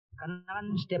Karena kan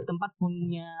setiap tempat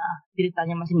punya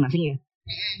ceritanya masing-masing ya.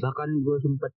 Bahkan gue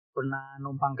sempet pernah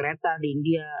numpang kereta di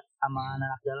India sama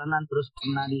anak jalanan, terus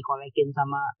pernah dikolekin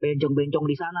sama bencong-bencong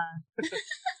di sana.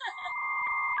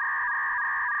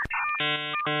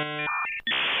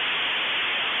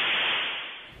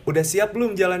 Udah siap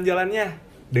belum jalan-jalannya?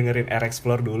 Dengerin Air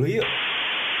Explore dulu yuk.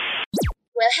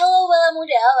 Well, hello Bala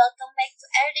Muda, welcome back to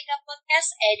RDK Podcast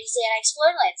edisi Air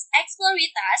Explore. Let's explore with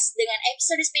us dengan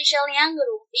episode spesial yang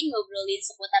ngerumpi ngobrolin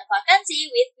seputar vakansi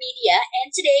with media,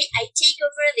 and today I take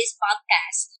over this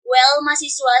podcast. Well, masih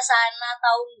suasana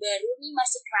tahun baru nih,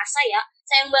 masih kerasa ya.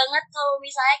 Sayang banget kalau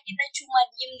misalnya kita cuma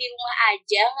diem di rumah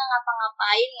aja, nggak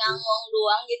ngapa-ngapain, ngangong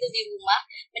doang gitu di rumah.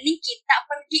 Mending kita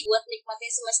pergi buat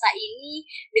nikmatin semesta ini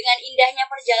dengan indahnya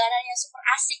perjalanan yang super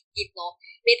asik gitu.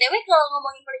 BTW kalau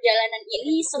ngomongin perjalanan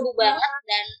ini seru banget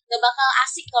dan gak bakal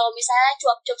asik kalau misalnya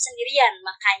cuap-cuap sendirian.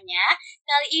 Makanya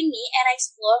kali ini Air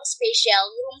Explore Special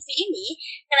Ngerumpi ini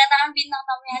kedatangan bintang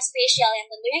tamu yang spesial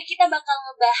yang tentunya kita bakal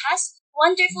ngebahas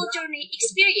Wonderful Journey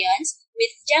Experience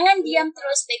with Jangan Diam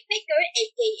Terus Backpacker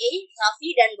aka Raffi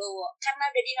dan Bowo. Karena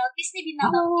udah di-notice nih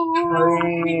bintang tamu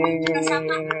kita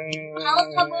sama. Halo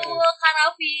Kak Bowo, Kak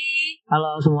Raffi.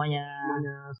 Halo semuanya.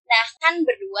 Nah kan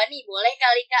berdua nih, boleh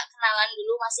kali Kak kenalan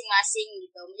dulu masing-masing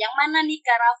gitu. Yang mana nih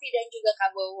Kak Raffi dan juga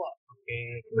Kak Bowo?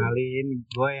 Oke, kenalin,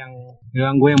 gue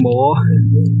yang Bowo,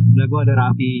 sebelah gue ada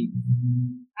Raffi.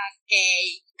 Oke,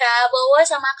 Kak Bowo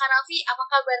sama Kak Raffi apa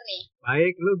kabar nih?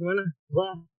 Baik, lu gimana?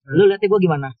 Lu liatnya gue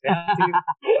gimana?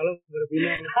 Kalau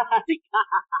berpindah.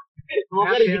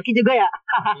 Semoga rezeki juga ya.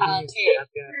 Oke.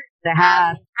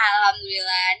 Sehat.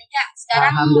 Alhamdulillah. Nih Kak,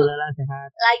 sekarang Alhamdulillah sehat.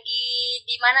 lagi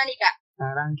di mana nih Kak?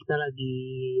 Sekarang kita lagi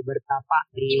bertapa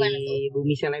di Dimana tuh?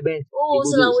 Bumi Celebes. Oh, Di Bumi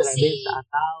Sulawesi. Celebes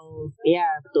atau iya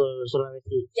betul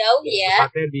Sulawesi. Jauh ya?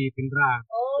 Tepatnya di Pindrang.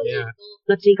 Oh Iya. gitu.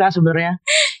 Deket sih Kak sebenarnya.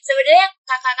 Sebenarnya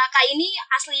kakak-kakak ini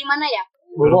asli mana ya?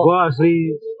 Bowo. Gue asli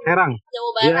Serang. Jawa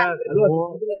Iya, Barat. lu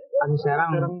Anu Serang.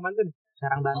 Banten.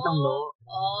 Serang Banten Oh, loh.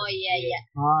 oh iya.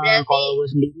 Oh, Berarti- kalau gue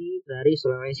sendiri dari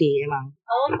Sulawesi emang.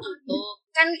 Oh gitu.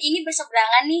 Kan ini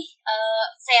berseberangan nih,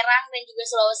 Serang dan juga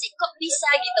Sulawesi. Kok bisa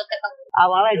gitu ketemu?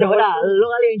 Awalnya coba dah, lu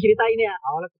kali yang ceritain ya.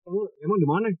 Awalnya ketemu, emang di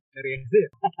mana? Dari SD ya?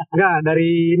 Enggak, dari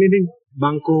ini nih,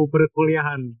 bangku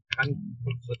perkuliahan. Kan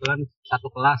kebetulan satu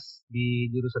kelas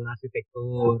di jurusan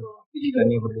arsitektur. Kita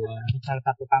nih berdua. Salah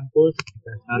satu kampus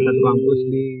Salah satu kampus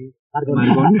di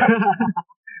Margonda.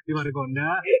 Di Margonda.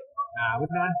 Nah,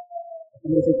 udah.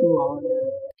 Di situ awalnya.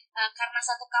 Karena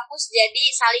satu kampus jadi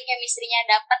saling chemistry-nya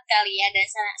dapat kali ya, dan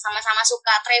sama-sama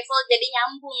suka travel jadi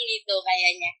nyambung gitu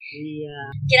kayaknya. Iya.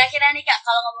 Kira-kira nih Kak,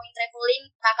 kalau ngomongin traveling,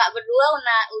 kakak berdua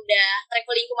udah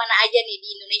traveling kemana aja nih di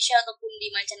Indonesia ataupun di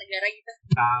mancanegara gitu?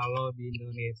 Kalau di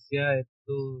Indonesia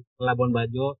itu Labuan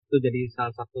Bajo itu jadi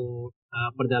salah satu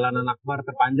perjalanan akbar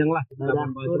terpanjang lah.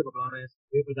 Labuan Bajo ke Flores.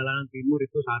 Jadi perjalanan timur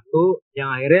itu satu yang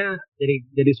akhirnya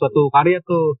jadi suatu karya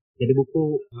tuh, jadi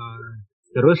buku.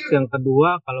 Terus yang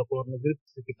kedua kalau keluar negeri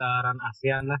sekitaran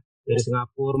ASEAN lah, dari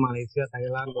Singapura, Malaysia,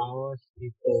 Thailand, Laos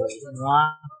gitu.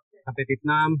 Semua Sampai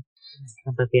Vietnam,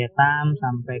 sampai Vietnam,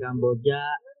 sampai Kamboja,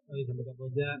 sampai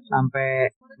Kamboja. sampai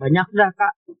banyak dah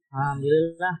Kak.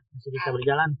 Alhamdulillah masih bisa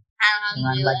berjalan dengan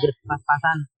Alhamdulillah. budget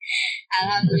pas-pasan.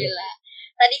 Alhamdulillah.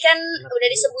 Tadi kan udah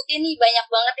disebutin nih banyak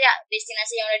banget ya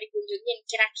destinasi yang udah dikunjungin.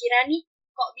 Kira-kira nih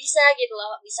kok bisa gitu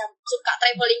loh, bisa suka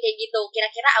traveling kayak gitu.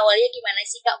 Kira-kira awalnya gimana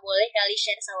sih Kak? Boleh kali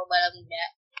share sama Bala Muda?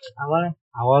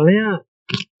 Awalnya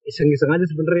iseng-iseng aja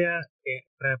sebenarnya, kayak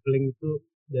traveling itu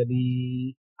jadi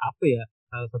apa ya,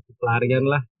 salah satu pelarian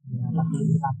lah,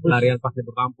 pelarian pas di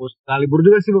kampus. Nah, libur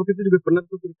juga sih waktu itu juga pernah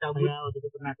tuh kita cabut. Saya waktu itu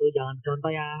pernah tuh jangan contoh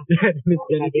ya.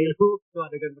 Jadi itu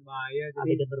adegan berbahaya, jadi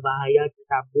Adegan berbahaya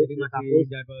cabut jadi di masih kampus.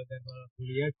 jadwal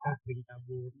kuliah kita sering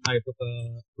cabut. Nah itu ke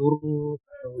Turuk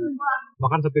atau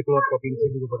bahkan sampai keluar provinsi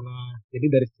juga pernah. Jadi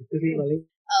dari situ sih paling.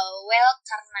 Well,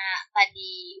 karena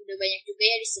tadi udah banyak juga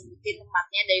ya disebutin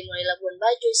tempatnya dari mulai Labuan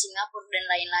Bajo, Singapura, dan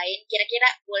lain-lain. Kira-kira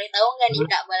boleh tahu nggak nih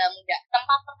Kak Bala Muda,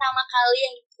 tempat pertama kali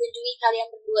yang dikunjungi kalian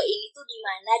berdua ini tuh di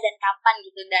mana dan kapan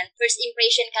gitu? Dan first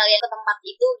impression kalian ke tempat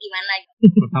itu gimana?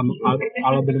 Pertama kali,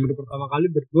 kalau benar-benar pertama kali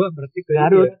berdua berarti ke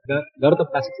Garut. Garut atau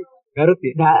Tasik sih? Garut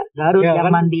ya? Garut Ya, yang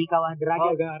kan? mandi Kawah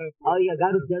Derajat. Garut. Oh iya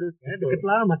Garut. Ya, deket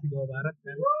lah, masih Jawa Barat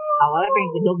kan. Awalnya pengen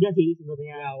ke Jogja sih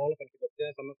sebenarnya. Ya awalnya kan ke Jogja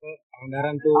sama ke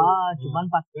Pangandaran tuh. Cuman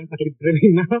pas Pakai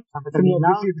terminal, sampai semua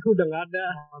terminal bis itu udah nggak ada.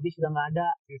 habis sudah nggak ada.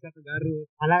 Sisa ke Garut.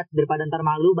 Karena daripada ntar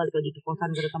malu balik lagi ke kosan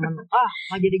kata teman,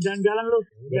 nggak jadi jalan-jalan lu.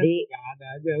 Jadi Yang ada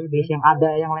aja udah. bis yang ada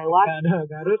yang lewat Nggak ada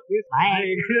Garut, bis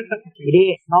naik. Jadi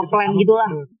no plan gitu lah.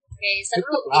 Oke,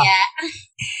 seru Lah. ya.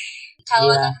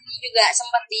 Kalau Iya. tadi juga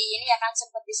sempat ini ya kan,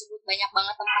 sempat disebut banyak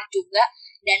banget tempat juga,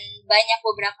 dan banyak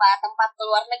beberapa tempat ke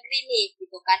luar negeri nih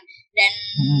gitu kan. Dan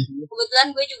kebetulan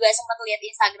gue juga sempat lihat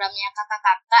Instagramnya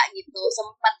kakak-kakak gitu,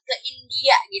 sempat ke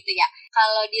India gitu ya.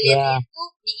 Kalau dilihat-lihat tuh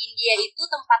di India itu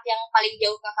tempat yang paling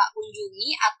jauh kakak kunjungi,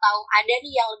 atau ada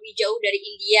nih yang lebih jauh dari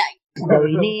India? Sejauh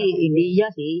ini India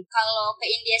sih. Kalau ke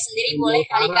India sendiri India boleh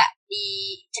kali Utara. Kak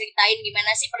diceritain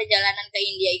gimana sih perjalanan ke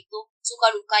India itu, suka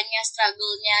dukanya,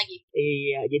 struggle-nya gitu.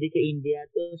 Iya, jadi ke India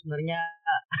tuh sebenarnya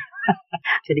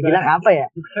bisa dibilang apa ya?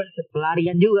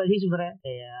 Pelarian juga sih sebenarnya.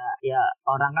 Kayak ya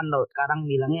orang kan loh sekarang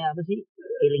bilangnya apa sih?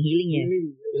 Healing ya.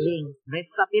 Healing.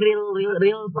 Tapi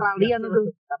real pelarian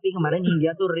itu. Tapi kemarin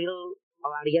India tuh real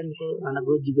pelarian gitu, karena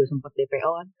gue juga sempat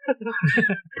DPO kan.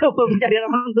 Coba mencari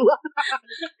orang tua.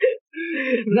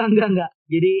 Enggak.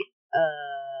 Jadi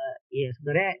ya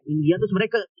sebenarnya India tuh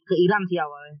sebenarnya ke Iran sih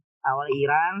awalnya. Awalnya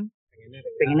Iran,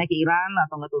 pengennya ke Iran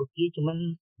atau nggak Turki, cuman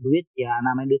duit ya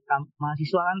namanya duit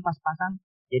mahasiswa kan pas-pasan.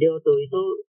 Jadi waktu itu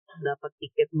dapat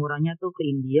tiket murahnya tuh ke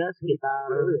India sekitar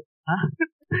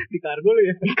Di kargo lu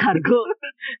ya? di kargo.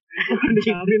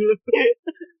 Diamin lu.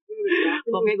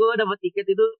 Pokoknya gue dapat tiket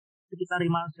itu sekitar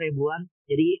 500 ribuan.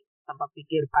 Jadi tanpa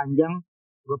pikir panjang,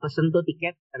 gue pesen tuh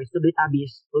tiket, habis itu duit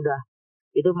habis. Udah,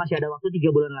 itu masih ada waktu 3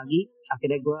 bulan lagi.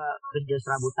 Akhirnya gue kerja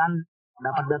serabutan,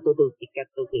 dapat dah tuh tiket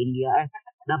tuh ke India.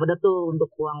 Dapat dah tuh untuk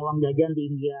uang jajan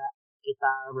di India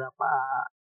kita berapa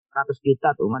ratus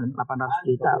juta tuh, 800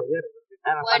 juta,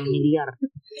 8 miliar.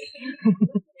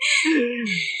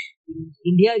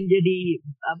 India jadi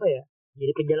apa ya?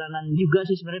 Jadi perjalanan juga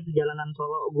sih sebenarnya, perjalanan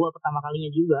solo gue pertama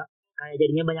kalinya juga. Kayak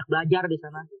jadinya banyak belajar di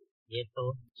sana. Gitu.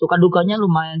 Suka dukanya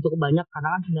lumayan cukup banyak karena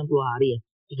kan 90 hari ya.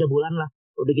 3 bulan lah.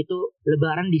 Udah gitu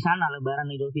lebaran di sana, lebaran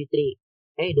Idul Fitri.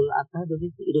 Idul Adha,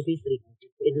 Idul Fitri.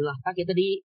 Idul Adha kita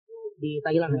di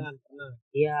Thailand ya.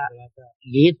 Iya.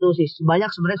 Gitu sih.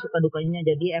 Banyak sebenarnya suka dukanya.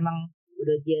 Jadi emang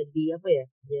udah jadi apa ya?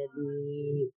 Jadi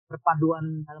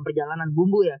perpaduan dalam perjalanan,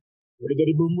 bumbu ya. Udah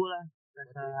jadi bumbu lah.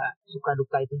 Rasa suka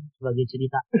duka itu sebagai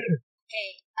cerita. Oke,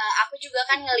 aku juga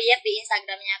kan ngelihat di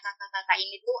Instagramnya kakak-kakak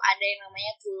ini tuh ada yang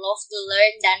namanya to love, to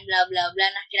learn, dan bla bla bla.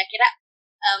 Nah, kira-kira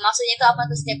maksudnya itu apa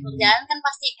tuh? Setiap perjalanan kan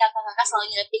pasti kakak-kakak selalu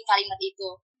nyelipin kalimat itu.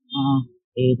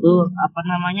 Itu apa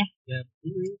namanya? Ya,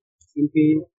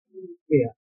 inti itu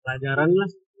ya,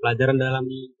 pelajaran dalam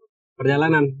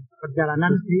perjalanan.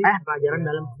 Pelajaran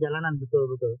dalam perjalanan,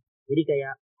 betul. Jadi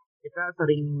kayak kita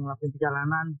sering ngelakuin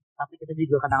perjalanan, tapi kita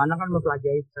juga kadang-kadang kan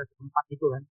mempelajari satu tempat itu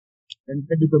kan. Dan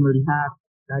kita juga melihat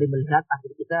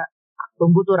akhirnya kita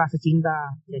tumbuh tuh rasa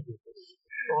cinta kayak gitu.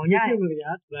 Pokoknya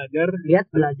lihat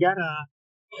belajar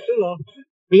itu loh.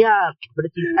 Iya,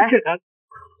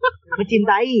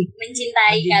 mencintai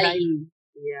Kali.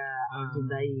 Iya,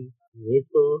 mencintai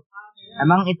gitu.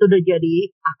 Emang itu udah jadi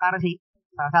akar sih,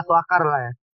 salah satu akar lah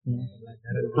ya.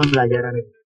 Pembelajaran.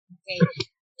 Oke.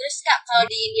 Terus Kak, kalau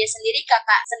di India sendiri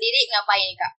kakak sendiri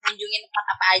ngapain Kak? Kunjungin tempat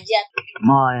apa aja?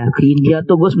 Oh ya, ke India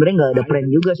tuh gue sebenarnya nggak ada plan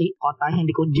juga sih. Kota yang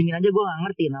dikunjungin aja gue nggak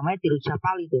ngerti. Namanya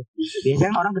Tiruchirappalli tuh.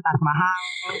 Biasanya orang ke Taj Mahal,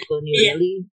 ke New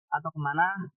Delhi atau kemana.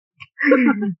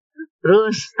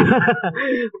 Terus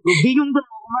gue bingung tuh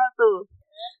mau kemana tuh.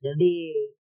 Jadi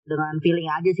dengan feeling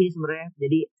aja sih sebenarnya.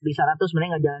 Jadi di sana tuh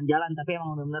sebenarnya nggak jalan-jalan, tapi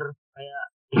emang bener-bener kayak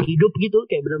hidup gitu,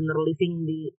 kayak bener-bener living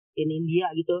in India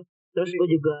gitu. Terus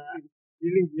gue juga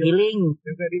healing.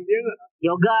 Yoga di India nggak?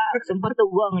 Yoga, sempet tuh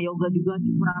gue nge-yoga juga,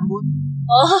 cukur rambut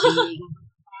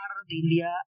di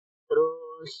India.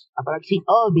 Terus apalagi sih?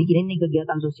 Bikin ini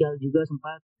kegiatan sosial juga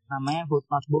sempat, namanya Food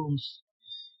Not Booms.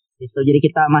 Gitu. Jadi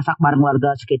kita masak bareng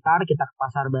warga sekitar, kita ke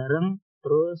pasar bareng,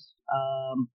 terus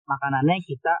makanannya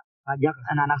kita ajak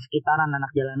anak-anak sekitar,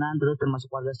 anak-anak jalanan, terus termasuk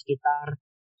warga sekitar.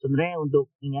 Sebenarnya untuk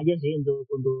ini aja sih,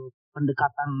 untuk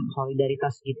pendekatan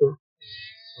solidaritas gitu.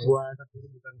 Buat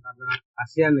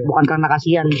bukan karena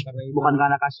kasihan ya, bukan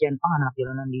karena kasihan anak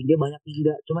jalanan di India banyak,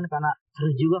 tidak, cuman karena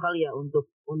seru juga kali ya untuk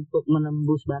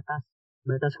menembus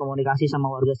batas komunikasi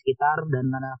sama warga sekitar dan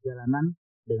anak jalanan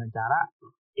dengan cara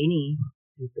ini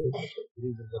gitu. Jadi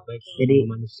berbuat baik Jadi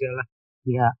sama manusia lah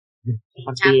ya,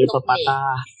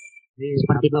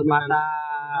 seperti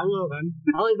pepatah Allah kan.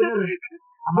 Oh iya bener,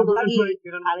 sama tuh lagi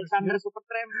Alexander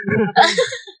Supertramp.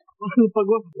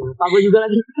 Lupa gue juga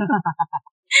lagi.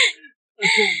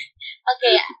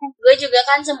 Oke, gue juga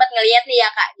kan sempat ngeliat nih ya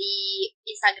Kak di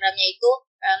Instagramnya itu,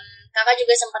 kakak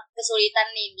juga sempat kesulitan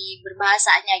nih di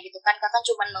berbahasanya gitu kan. Kakak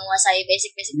cuma menguasai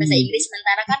basic bahasa Inggris,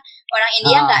 sementara kan orang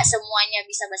India nggak semuanya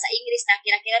bisa bahasa Inggris. Nah,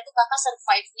 kira-kira tuh kakak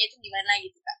survive-nya itu gimana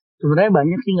gitu Kak? Sebenarnya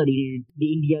banyak sih, nggak di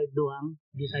India doang.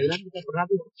 Di Thailand kita pernah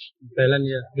tuh. Thailand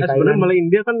ya. Sebenarnya malah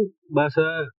India kan bahasa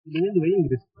ininya juga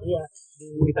Inggris. Iya.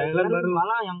 Di Thailand baru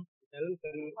malah yang Thailand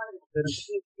karena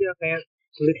dia kayak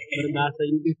sulit berbahasa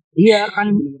Inggris. Iya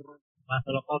kan. Bener-bener bahasa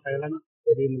lokal Thailand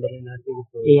jadi mendominasi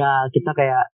gitu. Iya, kita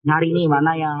kayak nyari nih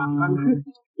mana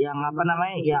yang apa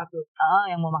namanya ya,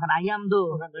 yang mau makan ayam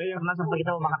tuh. Karena sampai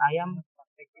kita mau makan ayam.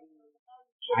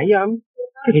 Ayam.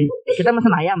 Kita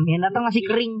mesen ayam, yang datang nasi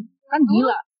kering, kan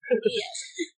gila. Iya.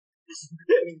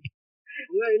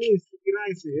 Enggak, ini sticky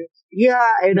rice ya. Iya,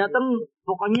 datang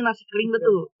pokoknya nasi kering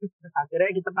tuh. Akhirnya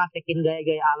kita praktekin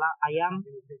gaya-gaya ala ayam,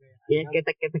 ya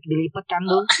ketek-ketek dilipat kan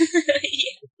tuh.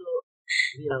 Iya. Itu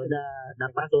ya udah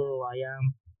dapat tuh ayam.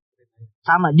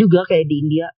 Sama juga kayak di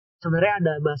India. Sebenarnya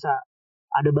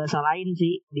ada bahasa lain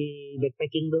sih di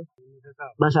backpacking tuh.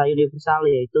 Bahasa universal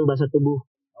yaitu bahasa tubuh.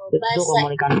 Itu Bahasa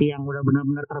komunikasi yang udah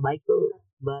benar-benar terbaik tuh,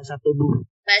 bahasa tubuh,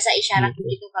 bahasa isyarat Gitu.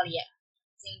 gitu kali ya.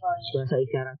 Simpelnya. bahasa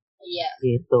isyarat Iya.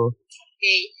 gitu.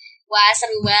 Oke. Wah,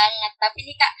 seru banget. Tapi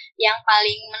nih Kak, yang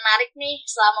paling menarik nih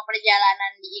selama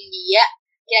perjalanan di India,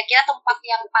 kira-kira tempat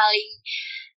yang paling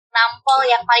nampol,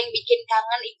 yang paling bikin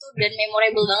kangen itu dan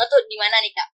memorable banget tuh di mana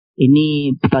nih Kak?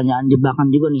 Ini pertanyaan jebakan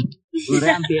juga nih.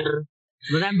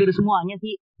 Sebenarnya hampir semuanya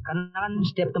sih, karena kan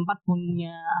setiap tempat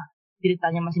punya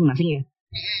ceritanya masing-masing ya.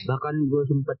 Bahkan gue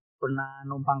sempet pernah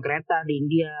numpang kereta di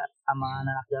India sama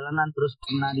anak jalanan, terus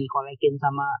pernah dikolekin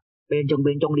sama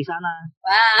bencong-bencong di sana.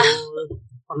 Wah, Terus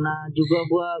pernah juga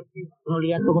gue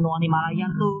ngeliat pegunungan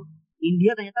Himalaya tuh.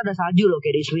 India ternyata ada salju loh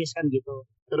kayak di Swiss kan gitu.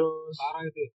 Terus Parah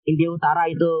itu. India Utara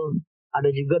itu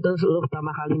ada juga. Terus lu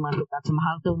pertama kali masuk Taj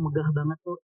Mahal tuh megah banget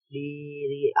tuh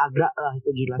di Agra lah,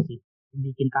 itu gila sih.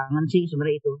 Bikin kangen sih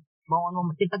sebenarnya itu. Mau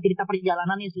cerita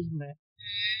perjalanannya sih sebenarnya.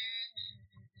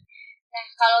 nah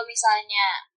kalau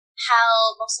misalnya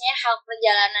maksudnya hal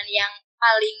perjalanan yang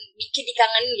paling bikin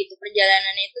dikangenin gitu,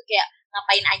 perjalanannya itu kayak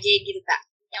ngapain aja gitu Kak?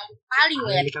 Yang paling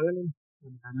Yang banget. dikangenin.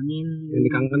 Kangenin. Yang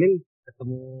dikangenin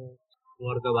ketemu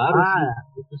keluarga baru sih.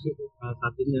 Itu sih. Salah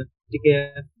satunya. Jadi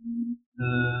kayak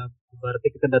berarti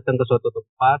kita datang ke suatu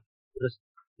tempat, terus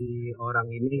si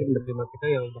orang ini menerima kita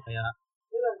ya udah kayak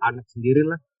anak sendiri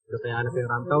lah, udah kayak anak yang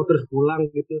rantau terus pulang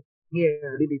gitu.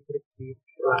 Iya. Jadi di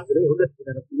akhirnya udah kita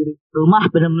anak sendiri. Rumah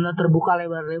benar-benar terbuka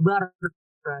lebar-lebar.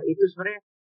 Nah, itu sebenarnya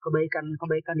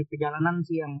kebaikan di perjalanan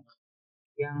sih yang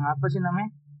apa sih namanya?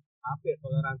 Apa ya,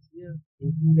 toleransinya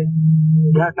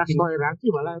Di atas toleransi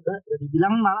malah udah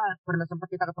dibilang, malah pernah sempat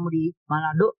kita ketemu di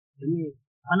Manado. ini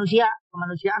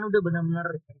Kemanusiaan udah benar-benar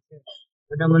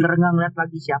nggak ngeliat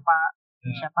lagi siapa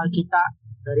kita,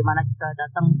 dari mana kita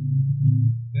datang.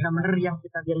 Benar-benar yang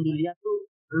dilihat tuh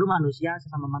lu manusia,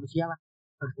 sesama manusia lah,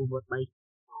 harus buat baik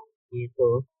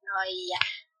gitu. Oh iya.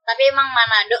 Tapi emang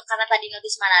Manado, karena tadi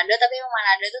notice Manado, tapi emang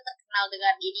Manado tuh terkenal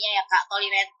dengan ininya ya Kak,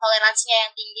 toleransinya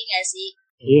yang tinggi nggak sih?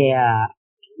 Iya,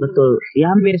 betul.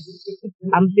 Ya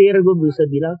hampir gue bisa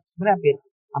bilang sebenarnya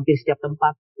hampir setiap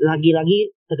tempat.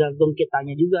 Lagi-lagi tergantung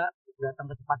kitanya juga datang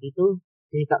ke tempat itu,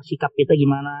 sikap kita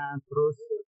gimana. Terus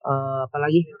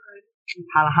apalagi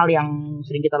hal-hal yang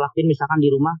sering kita lakuin misalkan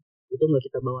di rumah itu nggak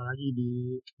kita bawa lagi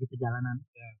di perjalanan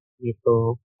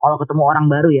gitu. Kalau ketemu orang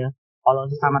baru ya, kalau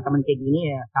sama temen kayak gini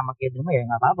ya, sama kayak di rumah ya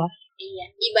nggak apa-apa. Iya.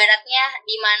 Ibaratnya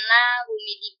di mana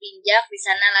bumi dipinjak, di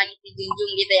sana langit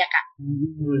dijunjung gitu ya Kak.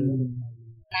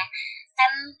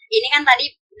 Kan ini kan tadi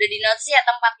udah dinotis ya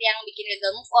tempat yang bikin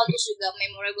gagal move on, terus juga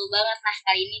memorable banget. Nah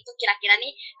kali ini tuh kira-kira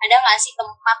nih ada nggak sih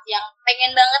tempat yang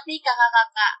pengen banget nih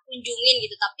kakak-kakak kunjungin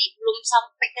gitu, tapi belum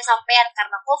sampai kesampaian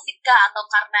karena COVID kah atau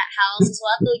karena hal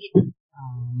sesuatu gitu?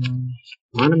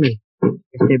 mana nih?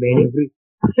 SCBD.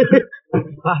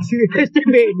 Masih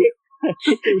SCBD.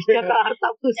 Jakarta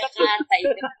Pusat. Jakarta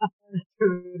itu.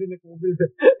 naik mobil.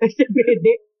 SCBD.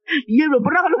 Iya, belum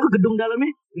pernah kan lu ke gedung dalamnya?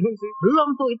 Belum sih.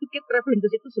 Belum tuh, itu kayak traveling ke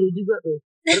situ seru juga tuh.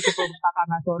 Terus ke perpustakaan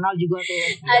nasional juga tuh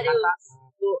di Jakarta.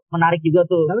 Tuh menarik juga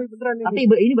tuh. Tapi beneran ini. Tapi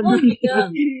ini bener. Oh, gitu.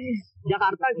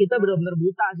 Jakarta kita benar-benar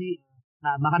buta sih.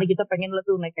 Nah, makanya kita pengen lah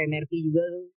tuh naik MRT juga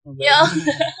tuh. Yo.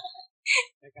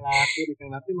 Naik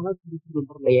LRT malah belum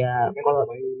pernah. Iya, kalau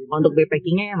untuk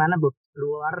backpackingnya mana bu?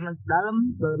 Luar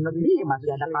dalam negeri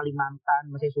masih ada Kalimantan,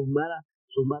 masih Sumba lah.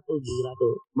 Sumba tuh gila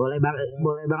tuh. Boleh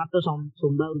banget tuh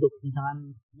Sumba untuk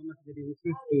misalkan masih jadi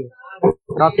wishlist sih.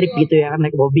 road trip gitu ya kan,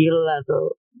 naik mobil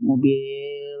atau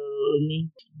mobil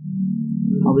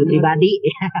pribadi.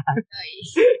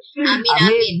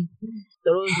 Amin.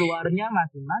 Terus luarnya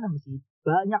masih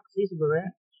banyak sih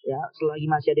sebenarnya. Ya, selagi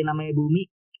masih ada namanya bumi,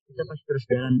 kita pasti terus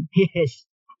jalan. Yes.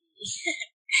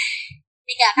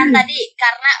 Nih Kak, kan tadi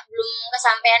karena belum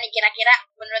kesampaian nih, kira-kira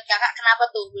menurut Kakak kenapa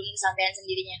tuh belum kesampaian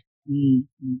sendirinya?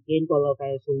 Mungkin kalau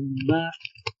kayak Sumba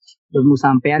belum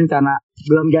sampean karena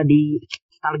belum jadi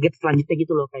target selanjutnya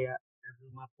gitu loh, kayak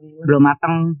belum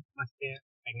matang. Masih kayak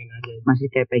pengen aja. masih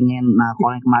kayak pengen. Nah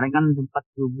kalau yang kemarin kan sempat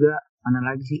juga mana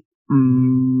lagi sih,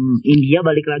 India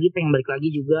pengen balik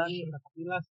lagi juga. Tapak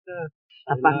Nilas.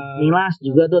 Tapak Nilas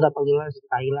juga tuh, Tapak Nilas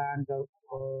Thailand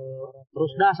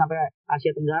terus dah sampai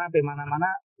Asia Tenggara sampai mana-mana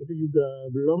itu juga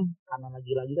belum, karena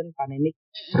lagi-lagi kan pandemik,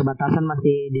 perbatasan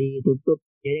masih ditutup.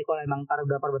 Jadi kalau emang ntar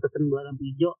udah perbatasan bulan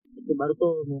hijau itu baru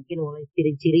tuh mungkin mulai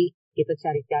ciri-ciri kita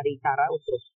cari-cari cara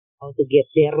untuk how to get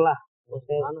there lah,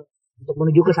 untuk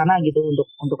menuju ke sana gitu,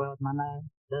 untuk lewat mana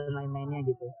dan lain-lainnya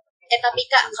gitu. Tapi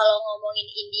Kak, kalau ngomongin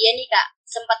India nih Kak,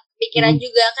 sempat pikiran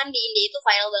juga kan di India itu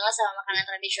viral banget sama makanan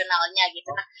tradisionalnya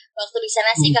gitu. Nah, waktu di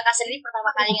sana sih Kakak sendiri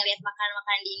pertama kali ngeliat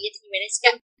makanan-makanan di India itu gimana sih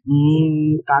Kak?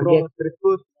 Kaget. Street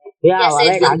food. Ya, Ya,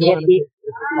 awalnya street food kaget gimana? sih.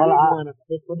 Kalau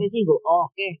street foodnya sih gue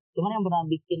oke. Cuman yang pernah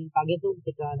bikin kaget tuh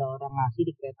ketika ada orang ngasih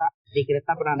di kereta. Di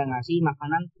kereta pernah ada ngasih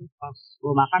makanan, pas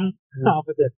gue makan, Apa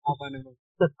tuh? Apa emang?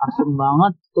 asem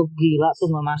banget tuh, gila tuh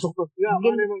nggak masuk tuh. Enggak,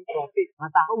 Mungkin emang roti.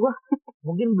 nggak tahu gue.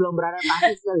 Mungkin belum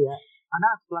beradaptasi kali ya. Karena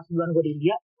setelah sebulan gue di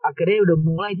India, akhirnya udah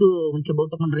mulai tuh mencoba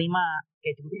untuk menerima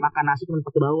kayak makan nasi cuma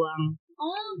pakai bawang.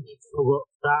 Oh, gitu.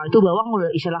 Nah, itu bawang udah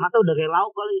istilah kata udah kayak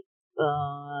lauk kali.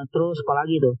 Terus apa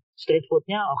lagi tuh, street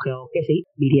foodnya oke sih,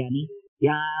 biryani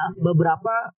ya.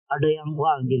 Beberapa ada yang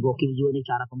wah anjir gokil juga nih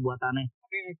cara pembuatannya.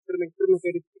 Tapi ekstrim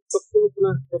kayak di TikTok tuh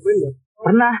pernah cobain nggak?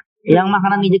 Pernah yang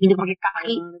makanan injek-injek pakai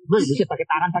kaki, bisa pakai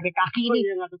tangan pakai kaki Oh nih.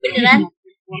 iya, nggak tahu. Beneran?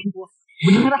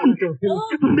 Beneran tuh. Oh,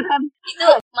 Beneran. itu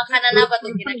makanan apa tuh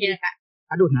kira-kira Kak?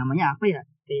 Aduh namanya apa ya,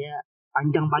 kayak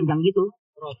panjang-panjang gitu.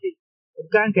 Roti.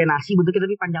 Bukan kayak nasi bentuknya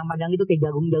tapi panjang-panjang gitu, kayak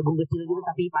jagung-jagung kecil gitu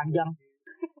tapi panjang.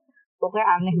 Pokoknya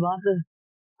aneh banget tuh.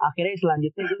 Akhirnya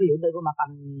selanjutnya gue yaudah gue makan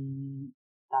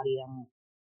cari yang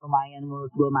lumayan menurut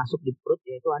gue masuk di perut,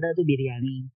 yaitu ada tuh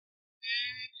biryani,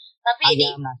 Tapi di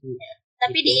ayam, nasi.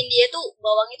 tapi di India tuh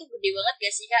bawang itu gede banget gak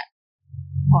sih Kak?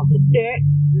 Oh gede,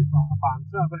 Apaan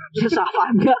sih? Apa? susah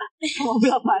aja.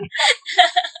 Mobil apa?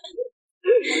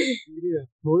 Gini ya.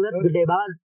 Bulat gede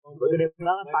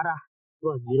banget parah.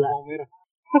 Wah gila. Bawang merah.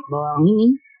 Bawang ini,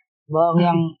 bawang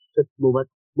yang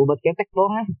bobat ketek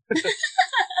bawangnya.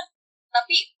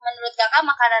 Tapi menurut Kakak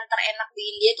makanan terenak di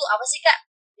India tuh apa sih Kak?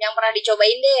 Yang pernah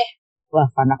dicobain deh. Wah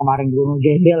karena kemarin gue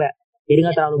ngegembel ya, jadi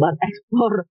nggak terlalu banget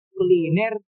eksplor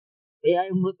kuliner. Ya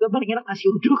yang menurut gue paling enak nasi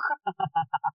uduk.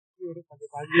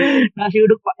 Pagi-pagi. Nasi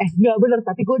uduk pak, enggak bener,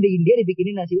 tapi gue di India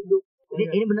dibikinin nasi uduk.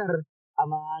 Ini bener,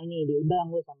 sama ini diundang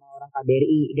gue sama orang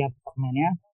KBRI di apartemennya,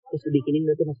 terus dibikinin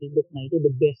tuh nasi uduk. Nah itu the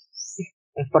best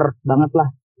ever banget lah,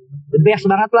 the best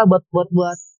banget lah buat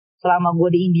selama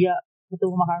gue di India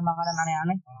ketemu makanan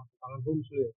aneh-aneh. Tangan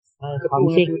bumsu ya.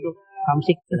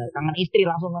 Hamsik, kangen istri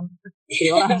langsung kan,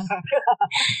 istri orang.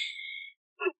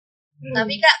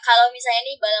 Tapi Kak, kalau misalnya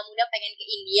nih Bala Muda pengen ke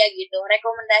India gitu,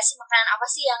 rekomendasi makanan apa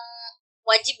sih yang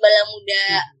wajib Bala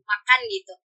Muda makan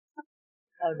gitu?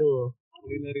 Aduh,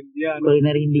 Kuliner India.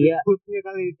 kuliner India, Foodnya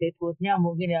kali. street foodnya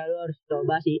mungkin ya lu harus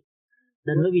coba sih.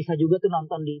 Dan lu bisa juga tuh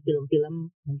nonton di film-film,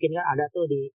 mungkin kan ada tuh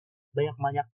di banyak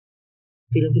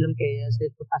film-film kayak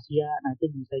street food Asia. Nah itu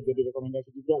bisa jadi rekomendasi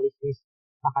juga, list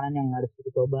makanan yang harus kita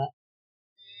coba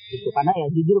gitu. Karena ya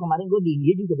jujur kemarin gue di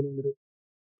India juga bener-bener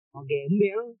mau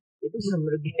gembel, itu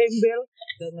bener-bener gembel,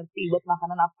 gak ngerti buat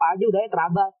makanan apa aja udah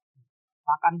terabas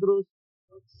makan terus.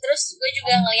 Terus gue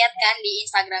juga ngeliat kan di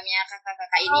Instagramnya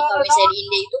kakak-kakak ini, kalau misalnya di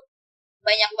India itu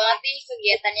banyak banget nih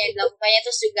kegiatan yang dilakukannya.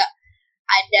 Terus juga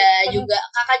ada juga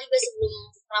kakak juga sebelum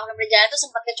melakukan perjalanan tuh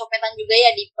sempat kecopetan juga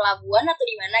ya di pelabuhan atau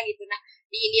di mana gitu. Nah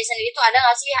di India sendiri tuh ada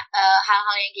nggak sih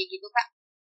hal-hal yang kayak gitu Kak?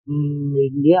 Di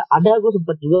India ada, gue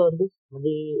sempet juga untuk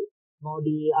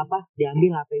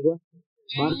diambil HP gue,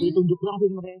 baru ditunjuk doang sih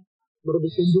sebenarnya, baru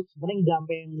ditunjuk sebenarnya nggak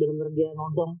sampai yang benar-benar dia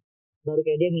nodong, baru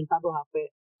kayak dia minta tuh HP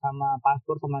sama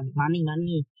paspor sama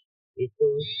money itu.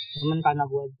 Cuman karena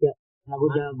gue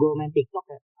jago main TikTok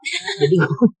ya, jadi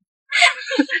gue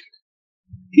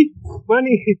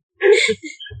Mani.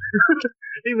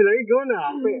 Ini bilangnya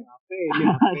gimana? Apa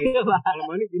ini? Kalau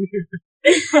mani gini.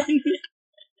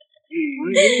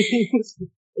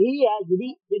 iya jadi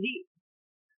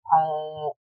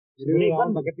Jadi kan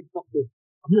pakai TikTok tuh.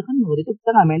 Enggak kan waktu itu kita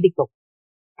nggak main TikTok,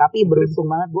 tapi beruntung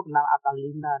banget gue kenal Atta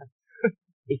Halilintar.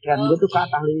 Ikan gue tuh ke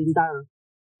Atta Halilintar,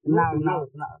 kenal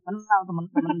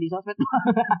teman-teman di sosmed.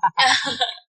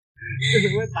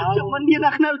 Cuman dia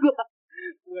nggak kenal gue.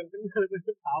 Bukan kenal,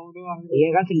 tahu doang. Iya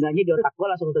kan, seenggaknya di otak gue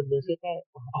langsung terbesit kayak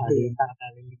Halilintar.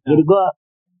 Jadi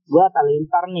gue Atta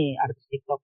Halilintar nih artis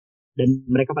TikTok, dan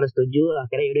mereka pada setuju.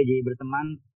 Akhirnya udah jadi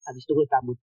berteman. Habis itu gue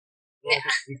cabut.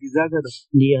 Gigi Zaga dong.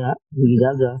 Dia Gigi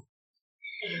Zaga.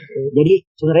 Jadi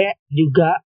sebenarnya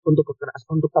juga untuk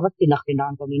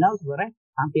tindak-tindakan kriminal sebenarnya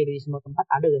hampir di semua tempat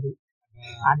ada gak sih?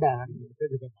 Ada kan. Kita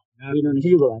juga Di Indonesia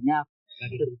juga banyak.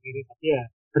 Lagi sendiri tapi ya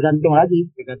Tergantung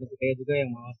lagi. tergantung kita juga yang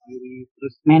mau sendiri,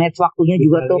 terus Manage waktunya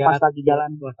juga tuh pas lihat lagi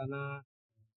jalan. suasana.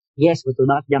 Yes, betul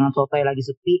banget. Jangan sotoy lagi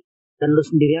sepi dan lu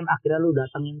sendirian akhirnya lu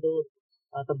datengin tuh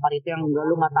tempat itu yang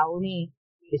lu nggak tahu nih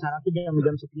di sana tuh jam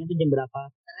sepinya tuh jam berapa.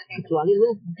 Kecuali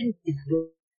lu mungkin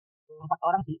 4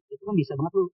 orang sih, itu kan bisa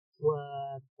banget lu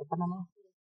buat apa namanya?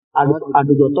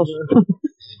 Adu jotos.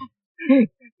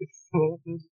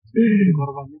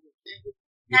 Korbannya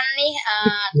Kan nih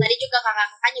tadi juga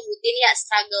kakak-kakak nyebutin ya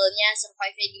struggle-nya,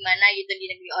 survive-nya gimana gitu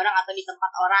di negeri orang atau di tempat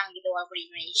orang gitu walaupun di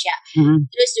Indonesia.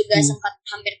 Terus juga sempat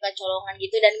hampir kecolongan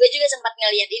gitu, dan gue juga sempat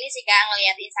ngeliat ini sih Kak,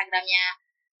 ngeliat Instagramnya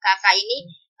kakak ini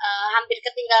hampir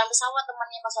ketinggalan pesawat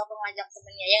temannya pas waktu ngajak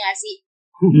temennya, ya nggak sih?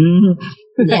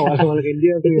 awal-awal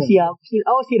India tuh Itu ya. siapa sih?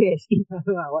 Oh, si Reski.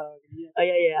 Awal India. Oh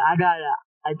iya ada.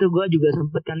 Itu gue juga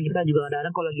sempet kan, kita juga ada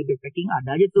kalau lagi backpacking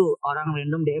ada aja tuh orang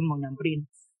random DM mau nyamperin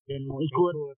dan mau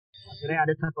ikut. Akhirnya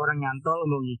ada satu orang nyantol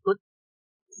mau ngikut,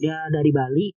 dia dari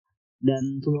Bali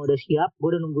dan semua udah siap.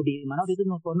 Gue udah nunggu di mana waktu itu,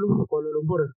 nelfon lu Kuala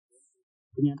Lumpur.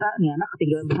 Ternyata nih anak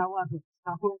ketinggalan pesawat.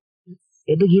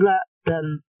 Itu gila,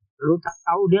 dan lu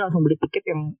tahu dia langsung beli tiket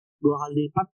yang 2 kali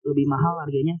lipat lebih mahal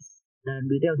harganya dan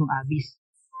duitnya langsung habis.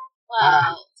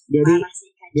 Wow. Jadi Parah sih,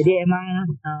 kacau. jadi emang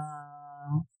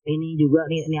ini juga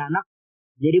nih anak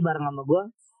jadi bareng sama gue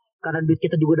karena duit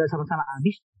kita juga udah sama-sama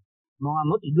habis, mau nggak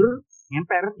mau tidur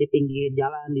ngemper di pinggir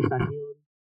jalan, di stasiun,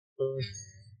 terus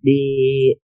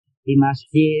di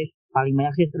masjid, paling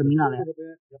banyak sih terminal ya.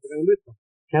 Nggak pegang duit tuh.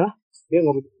 Siapa? Dia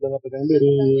nggak pegang duit.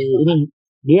 Di ini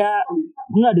dia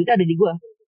enggak, duitnya ada di gue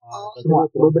semua,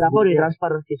 beberapa udah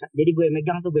transfer sisa. Jadi gue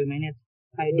megang tuh, gue manage.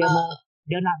 Kayak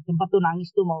dia sempat tuh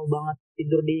nangis tuh mau banget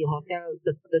tidur di hotel,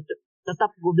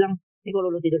 tetap gue bilang ini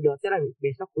kalau lu tidur di hotel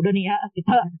besok udah nih ya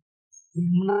kita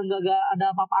bener gak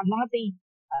ada apa-apaan banget nih.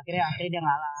 Akhirnya dia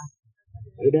ngalah.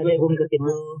 Udah deh gue ngikutin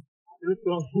lu. Terus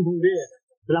tulang punggung dia.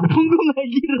 Tulang punggung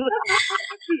anjir.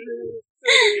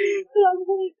 Tulang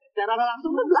punggung. Secara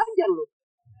langsung kan belajar lu.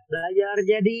 Belajar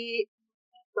jadi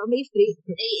suami istri.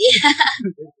 Iya.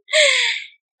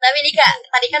 Tapi nih Kak,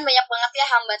 tadi kan banyak banget ya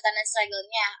hambatan dan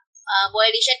struggle-nya. Boleh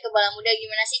di-share ke Bala Muda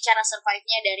gimana sih cara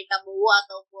survive-nya dari Kak Bowo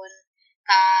ataupun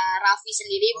Kak Raffi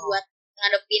sendiri buat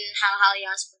ngadepin hal-hal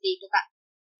yang seperti itu Kak?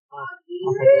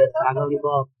 Struggle di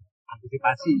Bob.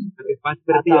 Antisipasi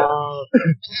berarti ya.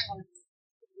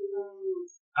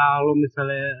 Kalau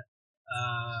misalnya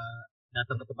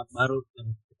datang ke tempat baru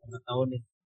yang kita nggak tahu nih,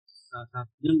 salah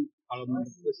satunya kalau menurut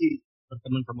gue sih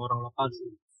berteman sama orang lokal sih.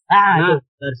 Nah,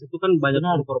 dari situ kan banyak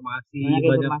informasi.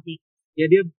 Ya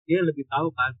dia lebih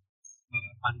tahu kan.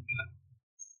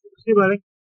 Terus dia balik.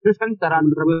 Terus kan cara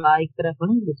terbaik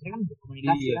traveling biasanya kan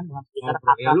berkomunikasi kan dengan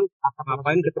sekitar lu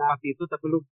ngapain ke tempat itu tapi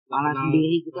lu malah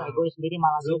sendiri gitu, egois sendiri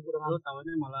malah lu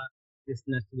tahunya malah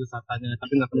destinasi wisatanya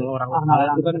tapi nggak kenal orang lokal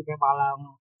itu kan kayak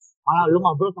malah lu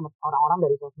ngobrol sama orang-orang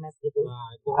dari sosmed gitu.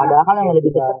 Padahal kan yang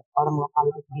lebih dekat orang lokal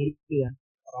itu sendiri kan.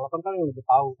 Orang lokal kan yang lebih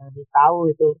tahu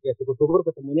itu. Ya syukur-syukur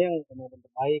ketemunya yang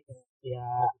terbaik, ya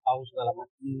tahu segala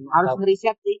macam. Harus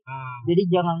ngeriset sih. Jadi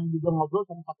jangan juga ngobrol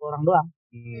sama satu orang doang.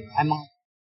 Emang,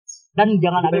 dan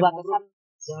jangan ada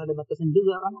batasan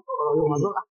juga kan. Kalau lu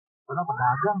ngobrol karena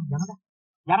pedagang,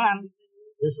 jangan.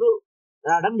 Justru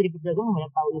kadang jadi pedagang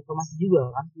banyak tahu informasi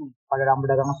juga kan. Pada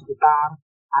pedagang sekitar,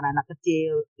 anak-anak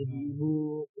kecil,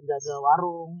 ibu-ibu, penjaga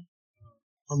warung,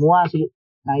 semua sih.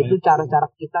 Nah itu cara-cara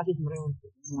kita sih sebenarnya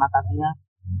untuk mengatasinya,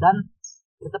 dan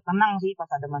tetap tenang sih pas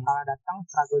ada masalah datang,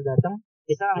 struggle datang,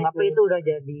 kita anggapnya itu udah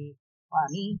jadi wah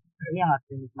ini yang harus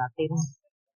dinikmatin.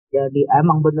 Jadi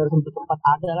emang bener sempat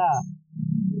ada lah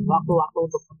waktu-waktu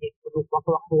untuk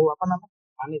waktu-waktu apa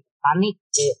namanya panik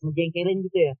ngejengkelin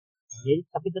gitu ya. Jadi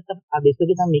tapi tetap habis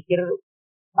itu kita mikir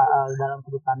dalam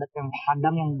sudut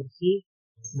pandang yang bersih,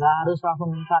 nggak harus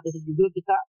langsung saat itu juga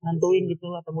kita nentuin gitu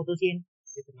atau mutusin.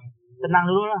 Tenang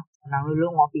dulu,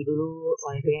 ngopi dulu,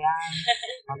 wifi-an,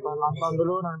 nonton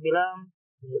dulu, nonton film,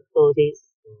 gitu sih.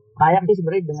 Kayak sih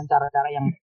sebenarnya dengan cara-cara yang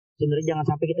sebenarnya jangan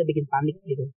sampai kita bikin panik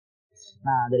gitu.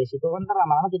 Nah dari situ kan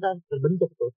lama-lama kita terbentuk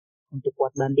tuh untuk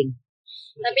kuat banting.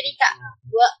 Tapi nih Kak,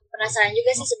 gue penasaran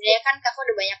juga sih sebenarnya kan kakak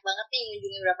udah banyak banget nih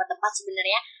ngunjungi beberapa tempat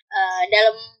sebenarnya.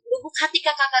 Dalam lubuk hati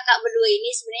kakak-kakak berdua ini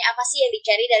sebenarnya apa sih yang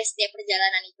dicari dari setiap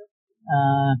perjalanan itu?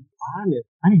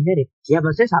 Aneh deh. Ya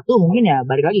maksudnya satu mungkin ya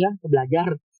balik lagi kan ke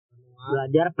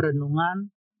belajar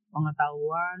perenungan,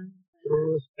 pengetahuan,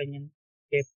 terus pengen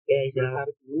kayak istilah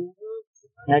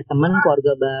nyari teman,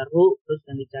 keluarga baru, terus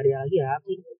yang dicari lagi ya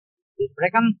sih.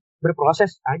 Mereka kan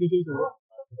berproses aja sih.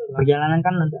 Perjalanan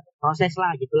kan proses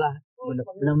lah gitulah.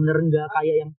 Bener-bener nggak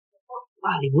kayak yang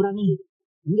liburan nih.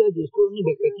 Enggak, justru nih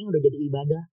backpacking udah jadi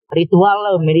ibadah. ritual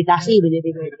lah, meditasi udah jadi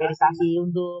meditasi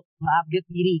untuk nge-update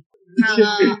diri.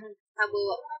 Kalau Kabo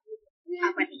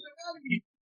apa nih?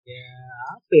 Ya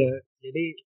apa ya, jadi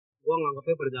gua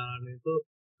nganggapnya perjalanan itu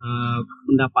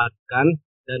mendapatkan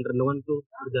dan renungan tuh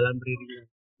berjalan beriringan.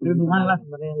 Perundungan lah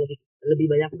sebenarnya, lebih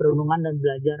banyak perundungan dan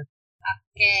belajar.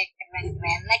 Oke, keren.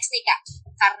 Next nih Kak,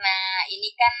 karena ini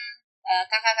kan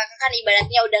kakak-kakak kan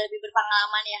ibaratnya udah lebih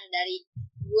berpengalaman ya dari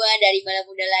gua, dari bala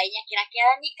muda lainnya.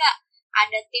 Kira-kira nih Kak,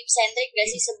 ada tips and trick gak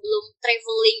sih sebelum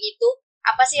traveling itu?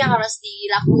 Apa sih yang harus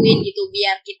dilakuin gitu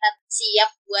biar kita siap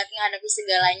buat menghadapi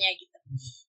segalanya gitu?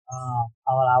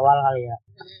 Awal-awal kali ya.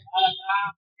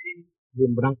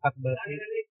 Belum berangkat berarti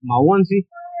mauan sih.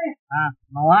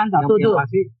 Mauan satu yang tuh.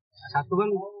 pasti satu kan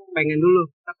pengen dulu,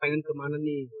 kita pengen kemana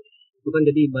nih, itu kan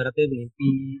jadi ibaratnya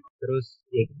mimpi. Terus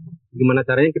ya gimana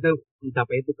caranya kita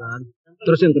mencapai itu kan.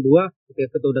 Terus yang kedua,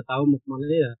 ketika kita udah tahu mau kemana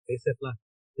ya riset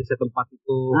tempat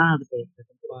itu, Betul. riset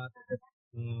tempat,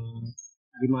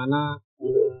 gimana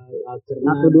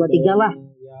culture-nya, 1, 2, 3 lah.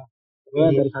 ya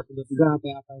pokoknya dari 1, 2, 3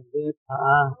 sampai A sampai Z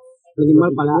Dua, minimal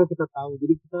tiga. paling nggak kita tahu,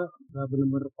 jadi kita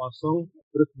benar-benar kosong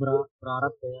terus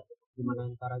berharap kayak gimana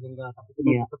ntar aja enggak, tapi kita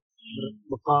Iya. tetap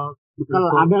bekal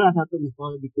Ada lah satu.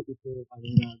 bekal dikit itu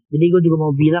paling enggak. Jadi gue juga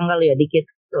mau bilang kali ya dikit,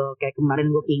 kayak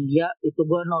kemarin gue ke India itu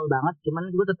gue nol banget,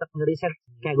 cuman gue tetap ngeriset.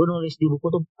 Kayak gue nulis di buku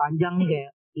tuh panjang nih,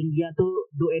 kayak India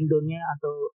tuh do and don't-nya,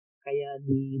 atau kayak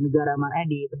di negara mana,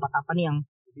 di tempat apa nih yang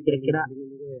kira-kira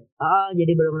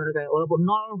jadi benar-benar kayak walaupun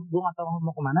nol gue nggak tahu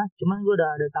mau kemana, cuman gue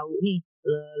udah ada tahu nih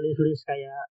list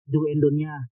kayak do and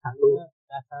don't-nya satu.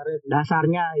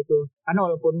 Dasarnya itu, karena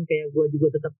walaupun kayak gue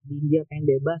juga tetap di India pengen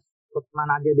bebas,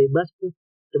 mana aja bebas tuh,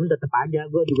 cuman tetap aja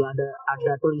gue juga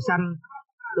ada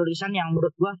tulisan yang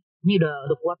menurut gue ini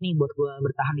udah kuat nih buat gue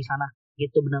bertahan di sana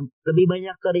gitu. Benar lebih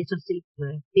banyak ke research sih.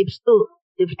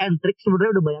 Tips and trick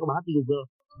sebenarnya udah banyak banget di Google,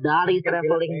 dari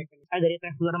traveling dari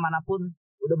traveler manapun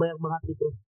udah banyak banget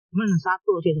gitu. Cuman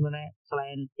satu sih sebenarnya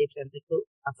selain tips and trick tuh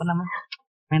apa namanya,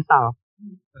 mental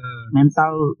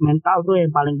tuh yang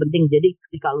paling penting. Jadi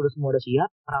ketika lu semua udah siap,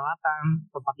 peralatan,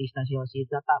 tempat destinasi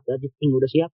wisata, budgeting udah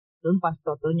siap, lu pas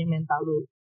fotonya mental lu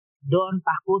down,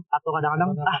 takut, atau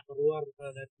kadang-kadang keluar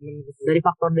dari temen gitu. dari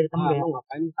faktor dari temen kayak lu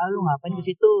lu ngapain ke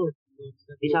situ,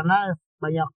 di sana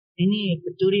banyak ini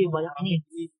pencuri, banyak ini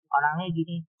orangnya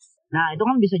gini. Nah itu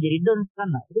kan bisa jadi down kan.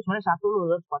 Nah, itu sebenarnya satu lu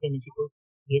harus kuatin di situ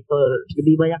gitu.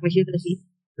 Lebih banyak di situ sih,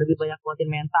 lebih banyak kuatin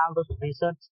mental. Terus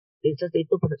research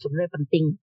itu sebenarnya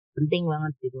penting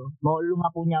banget gitu. Mau lu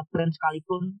nggak punya friend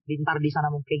sekalipun, ntar di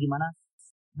sana mau kayak gimana,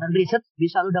 dan research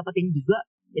bisa lu dapetin juga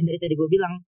yang dari tadi gue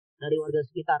bilang, dari warga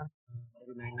sekitar,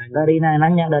 dari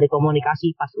nanya, dari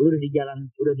komunikasi pas lu udah di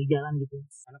jalan gitu.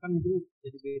 Karena kan mungkin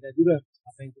jadi beda juga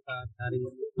apa yang kita cari.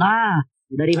 Nah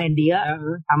dari media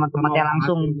sama tempatnya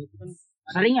langsung kan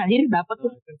sering aja dapat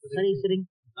tuh, sering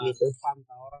gitu.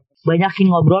 Orang Banyakin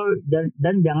ngobrol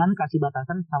dan jangan kasih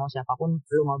batasan sama siapapun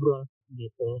lu ngobrol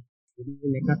gitu. jadi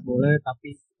nekat boleh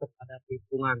tapi tetap ada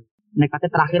perhitungan. Nekatnya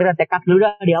terakhir ya, tekad dulu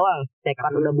dah di awal.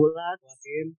 Tekad udah bulat.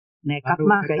 Nekat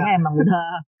mah kayaknya emang udah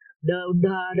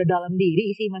ada dalam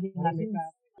diri sih masing-masing.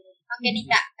 Oke nih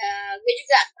Kak, gue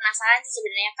juga penasaran sih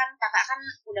sebenarnya, kan kakak kan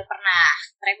udah pernah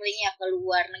traveling ya ke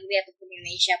luar negeri ataupun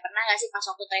Indonesia. Pernah gak sih pas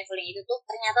waktu traveling itu tuh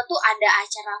ternyata tuh ada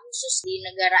acara khusus di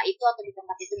negara itu atau di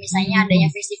tempat itu, misalnya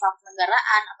adanya festival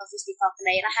kenegaraan atau festival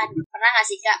kedaerahan. Pernah gak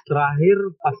sih Kak? Terakhir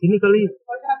pas ini kali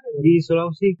di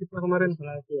Sulawesi kita kemarin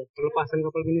pelepasan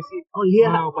kapal pinisi. Oh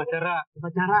iya, upacara.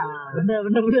 Bener.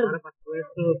 Pas gue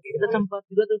tuh Kita sempat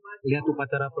juga tuh lihat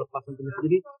upacara pelepasan pinisi.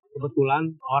 Jadi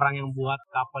kebetulan orang yang buat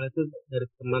kapal itu dari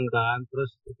teman kan.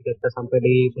 Terus ketika kita sampai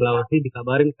di Sulawesi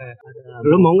dikabarin kayak,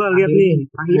 lu mau nggak lihat nih?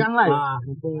 akhiran lah ya. Nah,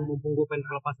 mumpung gue pengen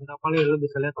pelepasan kapal nih, lu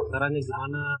bisa lihat acaranya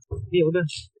gimana. Iya udah,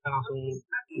 kita langsung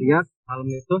lihat malam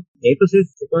itu. Ya itu sih,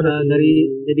 itu ada dari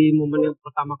jadi momen yang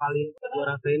pertama kali gue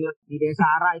rasain lah. Di desa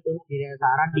Ara itu,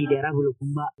 di daerah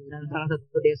Bulukumba, dan salah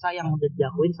satu desa yang udah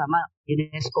diakuin sama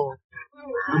UNESCO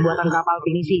pembuatan kapal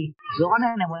pinisi. Gue kan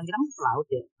nenek moyang kita kan pelaut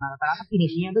ya. Nah rata-rata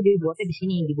pinisinya tuh dibuatnya di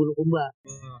sini di Bulukumba.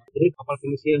 Jadi kapal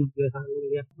pinisi yang biasa lu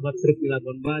lihat buat trip di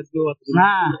Labuan Bajo atau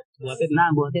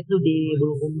buatnya tuh di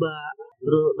Bulukumba.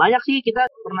 Terus banyak sih, kita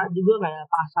pernah juga kayak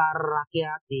pasar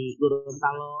rakyat di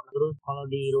Gorontalo. Terus kalau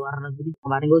di luar negeri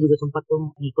kemarin gue juga sempat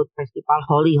tuh ngikut festival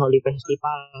Holi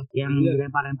Festival yang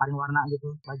dilempar-lemparin warna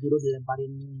gitu, baju lu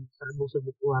dilemparin serbuk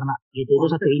warna gitu. Itu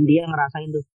satu India ngerasain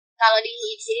tuh. Kalau di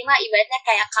sini mah ibaratnya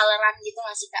kayak coloran gitu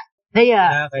nggak sih Kak?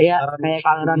 Iya, kayak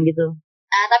coloran gitu.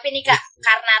 Tapi nih Kak,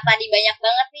 karena tadi banyak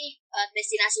banget nih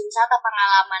destinasi wisata,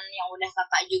 pengalaman yang udah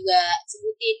Kakak juga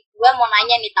sebutin, gue mau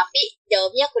nanya nih, tapi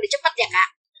jawabnya kudu cepet ya Kak.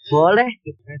 Boleh.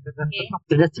 Okay.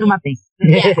 Sudah cermat nih.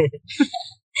 Iya.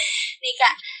 Nih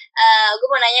Kak, gue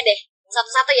mau nanya deh,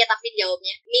 satu-satu ya tapi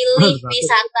jawabnya. Milih Satu.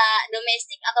 wisata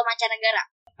domestik atau mancanegara?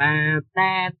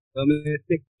 Tet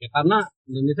domestik ya, karena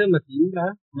Indonesia masih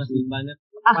indah, masih banyak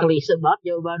Klise banget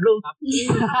jawaban lu.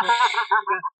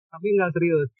 tapi nggak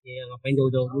serius ya, ngapain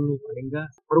jauh-jauh dulu, paling nggak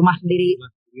Rumah sendiri.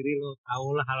 rumah sendiri lo tau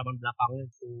lah halaman belakangnya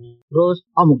tuh. Terus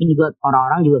mungkin juga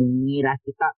orang-orang juga ngira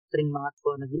kita sering banget ke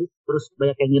luar negeri. Terus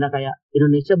banyak yang ngira kayak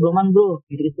Indonesia beloman bro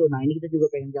gitu-gitu. Nah ini kita juga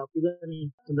pengen jawab juga nih.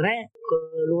 Sebenarnya ke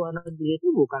luar negeri itu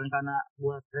bukan karena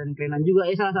buat keren-kerenan juga.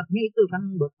 Salah satunya itu kan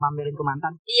buat pamerin ke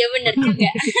mantan. Iya bener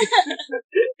juga.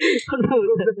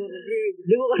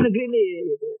 Dia bukan negeri nih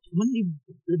gitu. Cuman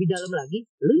lebih dalam lagi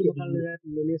lu Bakal lihat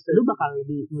Indonesia lu bakal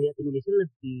melihat Indonesia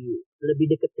lebih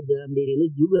dekat ke dalam diri lu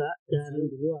juga, dan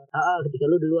di luar. ketika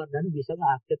lu di luar dan bisa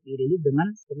nge-update diri lu dengan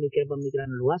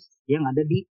pemikiran-pemikiran luas yang ada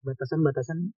di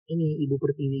batasan-batasan ini ibu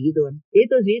pertiwi gitu kan.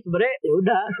 Itu sih sebenarnya ya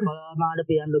udah kalau emang ada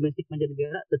pilihan domestik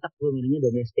mancanegara tetap gue milihnya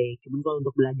domestik. Cuman kalau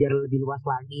untuk belajar lebih luas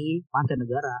lagi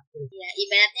mancanegara. Ya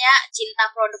ibaratnya cinta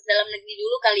produk dalam negeri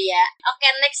dulu kali ya. Oke,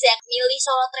 next ya, milih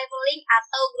solo traveling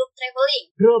atau group traveling?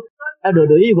 Grup,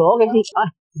 dua-duanya juga oke sih.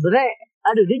 Sebenarnya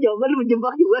dia jawaban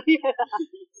menjebak juga nih.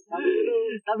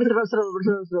 Tapi seru.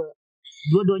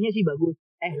 Dua-duanya sih bagus.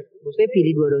 Maksudnya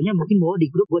pilih dua-duanya, mungkin bawa di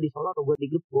grup, gua di solo, atau gua di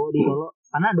grup, bawa di solo.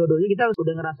 Karena dua-duanya kita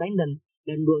udah ngerasain dan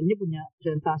dua-duanya punya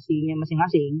sensasinya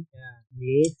masing-masing. Ya.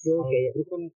 Gitu Kalau kayak itu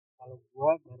kan, kalau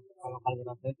gua kalau kali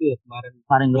ngerasa itu ya kemarin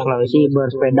kemarin ke Sulawesi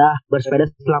bersepeda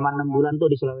selama 6 bulan tuh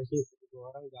di Sulawesi. 7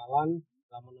 orang jalan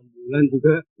selama 6 bulan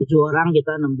juga. 7 orang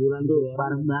kita 6 bulan tuh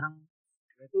bareng-bareng.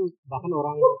 Nah, itu bahkan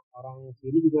orang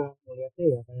sini juga melihatnya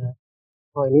ya kayak,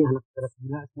 oh ini anak keras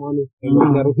gila semua nih, kayak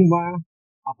pindah rumah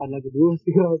apa lagi dulu sih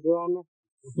gimana.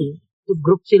 Itu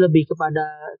grup sih lebih kepada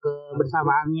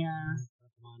kebersamaannya,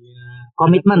 Temannya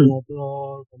komitmen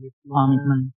ngobrol,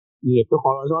 komitmen gitu.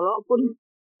 Kalau solo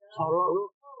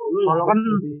kan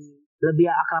lebih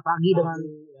akrab lagi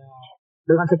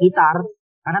dengan sekitar,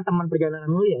 karena teman perjalanan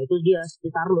lu ya itu dia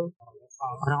sekitar lu,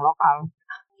 orang lokal.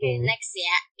 Oke, next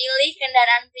ya, pilih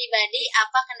kendaraan pribadi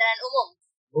apa kendaraan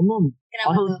umum?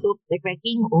 Kenapa Kalau tuh? untuk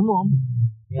backpacking umum.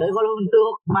 Tapi kalau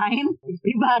untuk main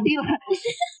pribadi lah.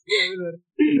 Iya benar.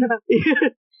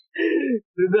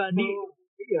 Pribadi.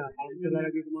 Iya, kalau misalnya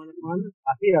lagi kemana-mana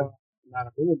pasti ya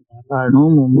kendaraan umum kan, Kendaraan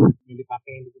umum. yang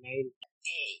dipakai, yang digunain.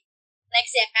 Oke.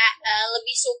 Next ya Kak,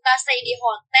 lebih suka stay di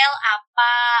hotel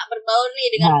apa berbaur nih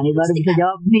dengan Nah, ini baru bisa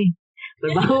jawab nih.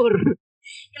 Berbaur.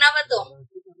 Kenapa tuh?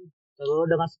 Berbaur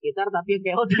dengan sekitar tapi yang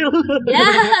kayak hotel. Ya,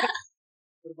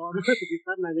 Berbaur dengan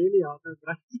sekitar, nanya ini ya hotel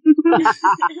gratis.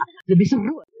 Lebih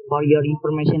seru. For your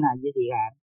information aja sih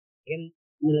kan. Kan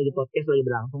ini lagi podcast lagi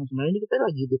berlangsung. Sebenarnya ini kita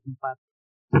lagi di tempat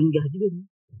singgah juga nih.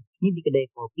 Ini di kedai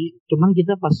kopi. Cuman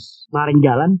kita pas kemarin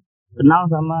jalan kenal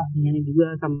sama ini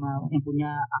juga, sama yang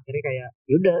punya, akhirnya kayak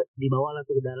yaudah dibawa lah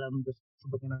tuh ke dalam, terus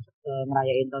sempet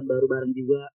ngerayain tahun baru bareng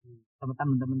juga sama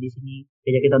teman-teman di sini,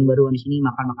 diajakin tahun baruan di sini,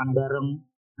 makan bareng.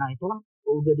 Nah itu kan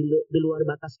udah di luar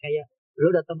batas kayak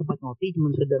lo datang tempat ngopi cuma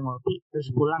sekedar ngopi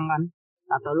terus pulang kan,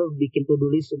 atau lo bikin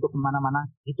to-do list untuk kemana-mana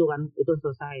gitu kan, itu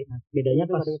selesai. Nah bedanya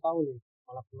pas Ada yang tahu nih,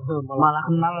 malah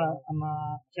kenal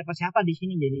sama siapa-siapa di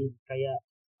sini, jadi kayak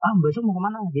besok mau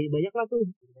kemana, jadi banyak lah tuh.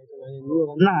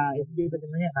 Nah itu jadi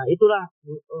pertemuannya. Nah itulah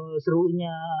serunya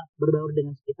berbaur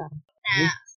dengan sekitar. nah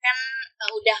kan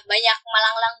udah banyak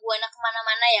melanglang buana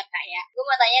kemana-mana ya Kak ya. Gue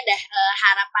mau tanya dah,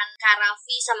 harapan Kak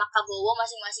Raffi sama Kak Bowo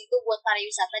masing-masing tuh buat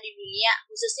pariwisata di dunia,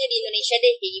 khususnya di Indonesia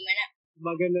deh, kayak gimana?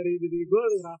 Sebagian dari diri gue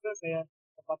ngerasa kayak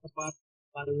tempat-tempat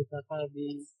pariwisata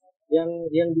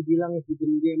yang dibilang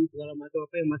hidden gem segala macam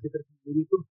apa yang masih tersembunyi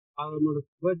tuh, kalau menurut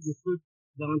gue justru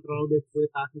jangan terlalu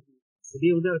dieksploitasi. Jadi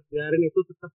udah biarin itu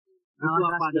tetap itu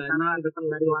apa adanya, tetap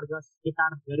dari warga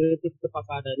sekitar. dari itu tetap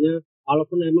apa adanya.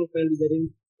 Walaupun emang pengen dijadiin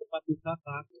tempat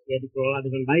wisata, ya dikelola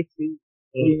dengan baik sih.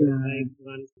 Dengan baik,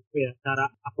 dengan apa ya, cara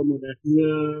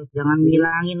akomodasinya, Jangan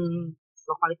ngilangin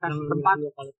lokalitas jangan tempat.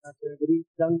 lokalitasnya. Jadi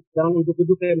jangan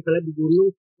ujuk-ujuk kayak misalnya di gunung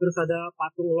terus ada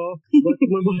patung lo buat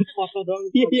cuma buat foto doang.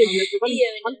 Itu kan Iya,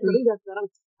 kan bener. sering ya sekarang.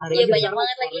 Iya, Lagi banyak sekarang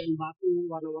banget lagi.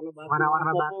 warna-warna batu, Warna-warna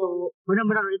foto, batu.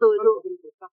 Benar-benar itu bikin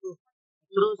rusak tuh.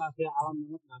 Terus kasih alam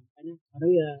banget. Nah, makanya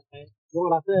kadang ya kayak gue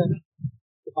ngerasa ya,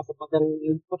 tempat-tempat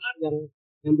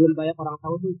yang belum banyak orang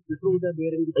tahu tuh justru udah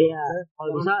biarin gitu. iya,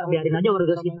 kalau bisa biarin aja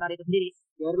warga sekitar itu sendiri.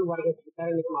 Biarin warga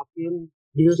sekitar yang nikmatin.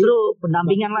 Justru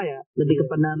pendampingan lah ya, lebih ke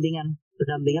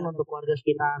pendampingan untuk warga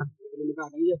sekitar.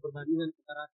 Benar-benar ada ya perbandingan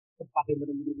antara tempat yang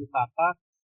benar-benar wisata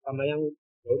sama yang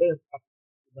ya udah tempat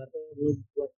ibaratnya belum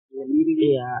buat sendiri.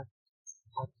 Iya,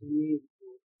 Asli.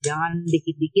 jangan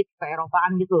dikit-dikit ke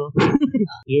Eropaan gitu loh.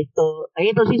 Gitu.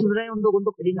 Itu sih sebenarnya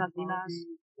untuk dinas-dinas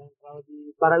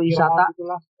para wisata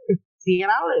gitulah.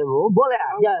 viral ya boleh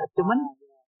aja, cuman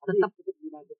tetap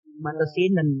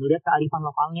batasin dan lihat kearifan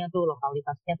lokalnya tuh,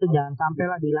 lokalitasnya tuh jangan sampai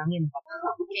lah dihilangin.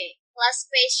 Oke, last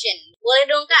question. Boleh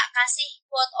dong Kak kasih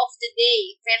quote of the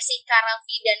day versi Kak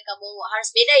Raffi dan Kak Bowo. Harus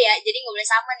beda ya, jadi nggak boleh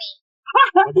sama nih.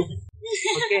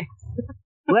 Oke.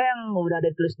 Gue yang udah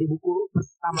ada tulis di buku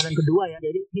pertama dan kedua ya,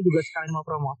 jadi ini juga sekalian mau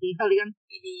promosi kali kan.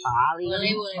 Kali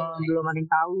Boleh. belum ada yang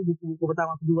tahu buku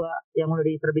pertama kedua yang udah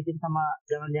diterbitin sama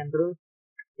Jangan Diam Terus.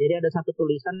 Jadi ada satu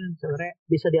tulisan sebenarnya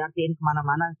bisa diartiin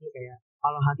kemana-mana sih, kayak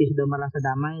kalau hati sudah merasa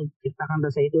damai, ciptakan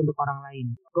rasa itu untuk orang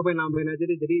lain. Gue pengen nambahin aja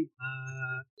deh, jadi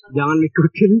jangan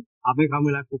ikutin apa yang kami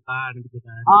lakukan gitu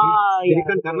kan. Jadi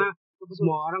kan karena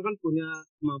semua orang kan punya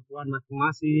kemampuan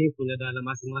masing-masing, punya dana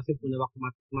masing-masing, punya waktu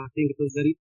masing-masing gitu.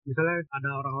 Jadi misalnya ada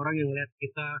orang-orang yang lihat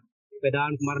kita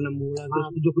sepedaan kemarin 6 bulan, terus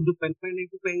ujuk-ujuk pengen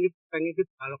ikut.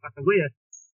 Kalau kata gue ya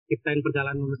ciptain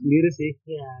perjalanan lu sendiri sih.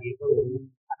 Iya, gitu.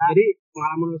 Jadi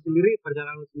pengalaman lu sendiri,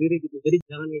 perjalanan lu sendiri gitu. Jadi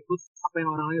jangan ikut apa yang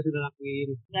orang lain sudah lakuin.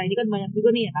 Nah ini kan banyak juga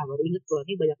nih, nah baru inget gue,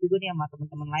 ini banyak juga nih sama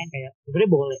teman-teman lain kayak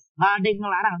sebenarnya boleh, nggak ada yang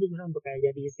ngelarang sih sebenarnya untuk kayak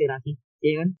jadi inspirasi,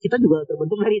 ya kan? Kita juga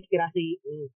terbentuk dari inspirasi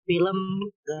film,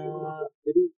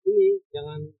 Jadi ini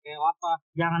jangan kayak apa,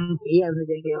 jangan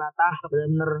jadi kayak latah,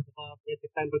 bener-bener ya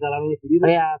ciptain perjalanan lu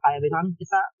sendiri. kayak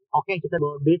misalnya kita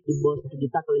bawa duit di bawah 1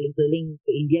 juta keliling-keliling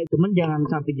ke India, cuman jangan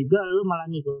sampai juga lu malah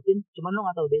ngikutin, cuman lu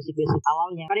nggak tahu basic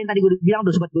awalnya. Kan yang tadi gue bilang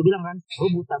tuh, sempat gue bilang kan, gue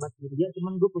buta banget India,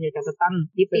 cuman gue punya catatan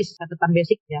tipis, catatan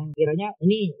basic yang kiranya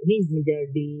ini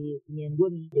menjadi inian gue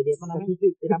nih, jadi apa namanya,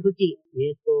 kitab suci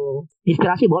gitu.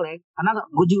 Inspirasi boleh, karena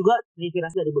gue juga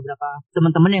inspirasi dari beberapa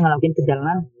teman-teman yang ngelakuin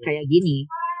perjalanan kayak gini.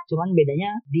 Cuman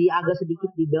bedanya agak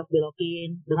sedikit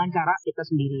dibelok-belokin dengan cara kita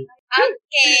sendiri.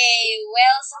 Oke,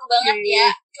 well seru banget ya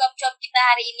cuap-cuap kita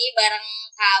hari ini bareng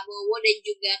Kak Bowo dan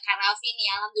juga Kak Raffi nih.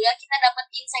 Alhamdulillah kita dapat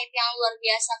insight yang luar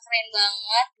biasa, keren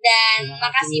banget. Dan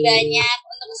makasih banyak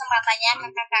untuk kesempatannya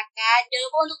kakak-kakak. Jangan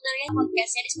lupa untuk dengerin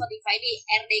podcastnya di Spotify di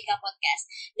RDK Podcast.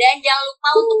 Dan jangan lupa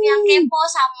untuk yang kepo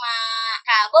sama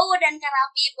Kak Bowo dan Kak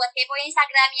Raffi buat kepo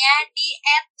Instagramnya di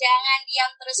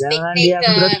 @jangandiamterus Jangan diam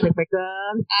terus,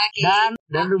 backpacker. Oke.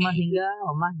 Dan rumah singgah,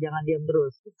 Omah jangan diam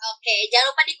terus. Oke, jangan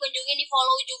lupa dikunjungi, di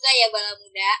follow juga ya Bala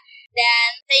Muda. Dan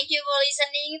thank you for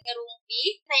listening,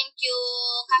 Ngerumpi. Thank you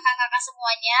kakak-kakak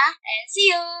semuanya. And see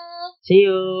you. See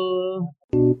you.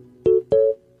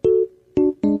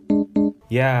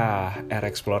 Ya, Air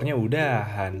Explore-nya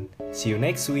udahan. See you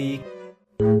next week.